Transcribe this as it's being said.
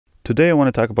Today I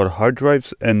want to talk about hard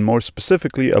drives and more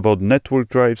specifically about network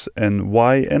drives and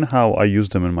why and how I use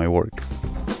them in my work.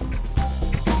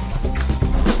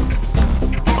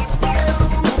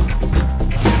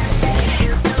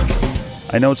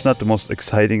 I know it's not the most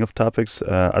exciting of topics.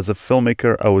 As a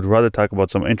filmmaker, I would rather talk about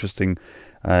some interesting,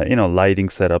 lighting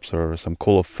setups or some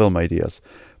cool film ideas.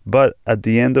 But at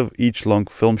the end of each long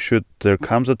film shoot, there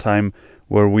comes a time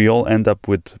where we all end up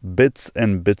with bits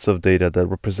and bits of data that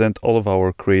represent all of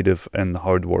our creative and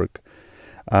hard work.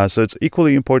 So it's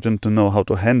equally important to know how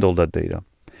to handle that data.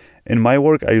 In my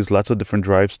work, I use lots of different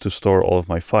drives to store all of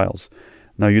my files.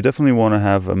 Now, you definitely want to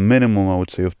have a minimum, I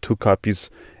would say, of 2 copies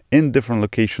in different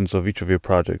locations of each of your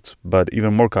projects, but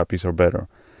even more copies are better.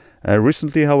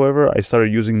 Recently, however, I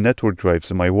started using network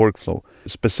drives in my workflow,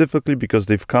 specifically because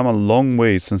they've come a long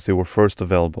way since they were first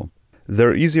available.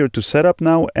 They're easier to set up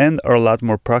now and are a lot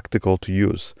more practical to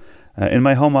use. In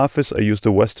my home office, I use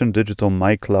the Western Digital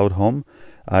My Cloud Home.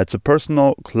 It's a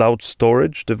personal cloud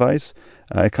storage device.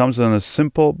 It comes in a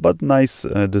simple but nice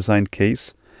designed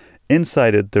case.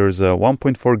 Inside it, there's a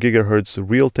 1.4 gigahertz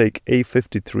Realtek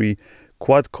A53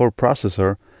 quad-core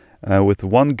processor with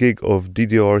 1 gig of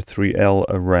DDR3L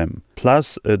RAM.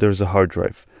 Plus, there's a hard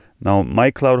drive. Now,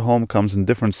 My Cloud Home comes in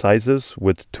different sizes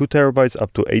with 2 terabytes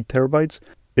up to 8 terabytes.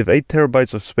 If 8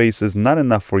 terabytes of space is not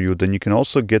enough for you, then you can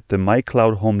also get the My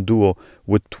Cloud Home Duo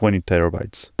with 20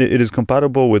 terabytes. It is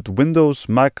compatible with Windows,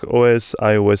 Mac OS,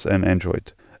 iOS, and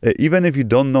Android. Even if you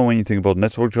don't know anything about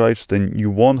network drives, then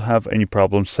you won't have any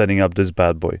problem setting up this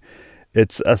bad boy.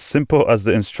 It's as simple as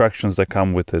the instructions that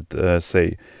come with it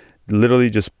say. Literally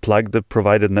just plug the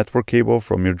provided network cable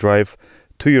from your drive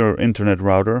to your internet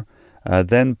router,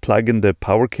 then plug in the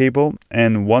power cable,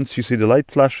 and once you see the light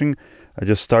flashing,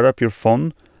 just start up your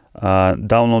phone,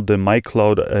 download the My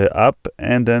Cloud app,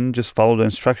 and then just follow the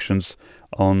instructions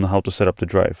on how to set up the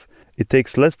drive. It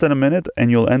takes less than a minute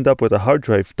and you'll end up with a hard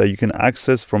drive that you can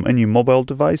access from any mobile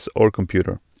device or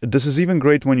computer. This is even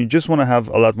great when you just want to have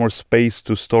a lot more space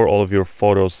to store all of your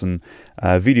photos and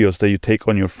videos that you take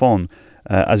on your phone,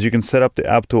 as you can set up the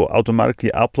app to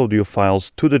automatically upload your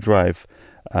files to the drive.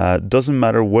 Doesn't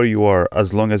matter where you are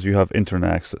as long as you have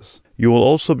internet access. You will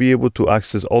also be able to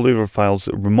access all of your files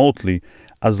remotely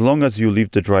as long as you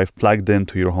leave the drive plugged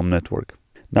into your home network.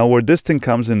 Now, where this thing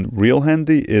comes in real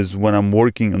handy is when I'm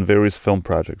working on various film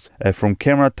projects. From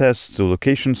camera tests to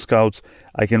location scouts,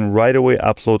 I can right away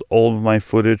upload all of my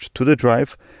footage to the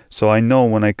drive, so I know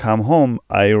when I come home,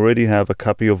 I already have a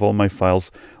copy of all my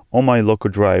files on my local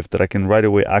drive that I can right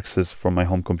away access from my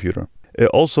home computer.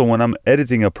 Also, when I'm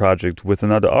editing a project with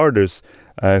another artist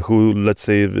who, let's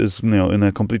say, is in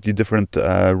a completely different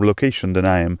location than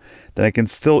I am, then I can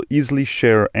still easily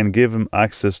share and give him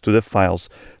access to the files,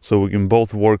 so we can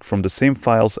both work from the same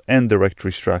files and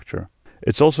directory structure.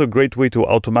 It's also a great way to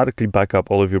automatically back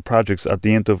up all of your projects at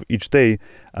the end of each day,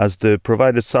 as the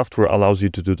provided software allows you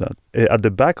to do that. At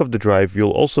the back of the drive,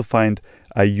 you'll also find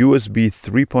a USB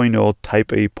 3.0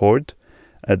 Type A port.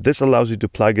 This allows you to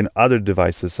plug in other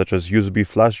devices such as USB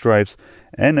flash drives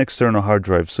and external hard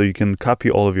drives, so you can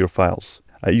copy all of your files.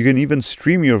 You can even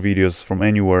stream your videos from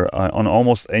anywhere on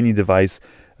almost any device,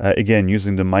 again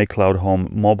using the My Cloud Home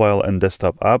mobile and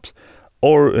desktop apps,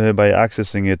 or by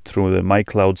accessing it through the My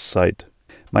Cloud site.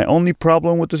 My only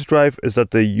problem with this drive is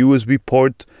that the USB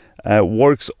port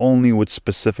works only with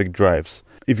specific drives.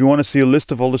 If you want to see a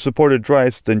list of all the supported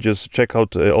drives, then just check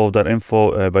out all of that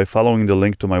info by following the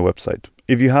link to my website.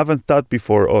 If you haven't thought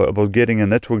before about getting a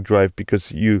network drive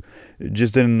because you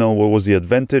just didn't know what was the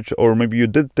advantage, or maybe you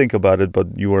did think about it but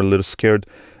you were a little scared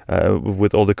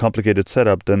with all the complicated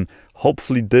setup, then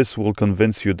hopefully this will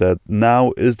convince you that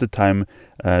now is the time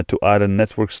to add a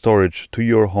network storage to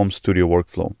your home studio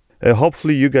workflow.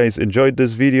 Hopefully you guys enjoyed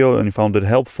this video and you found it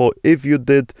helpful. If you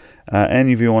did, and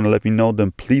if you want to let me know,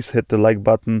 then please hit the like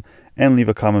button and leave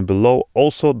a comment below.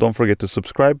 Also, don't forget to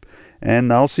subscribe,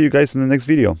 and I'll see you guys in the next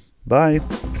video. Bye!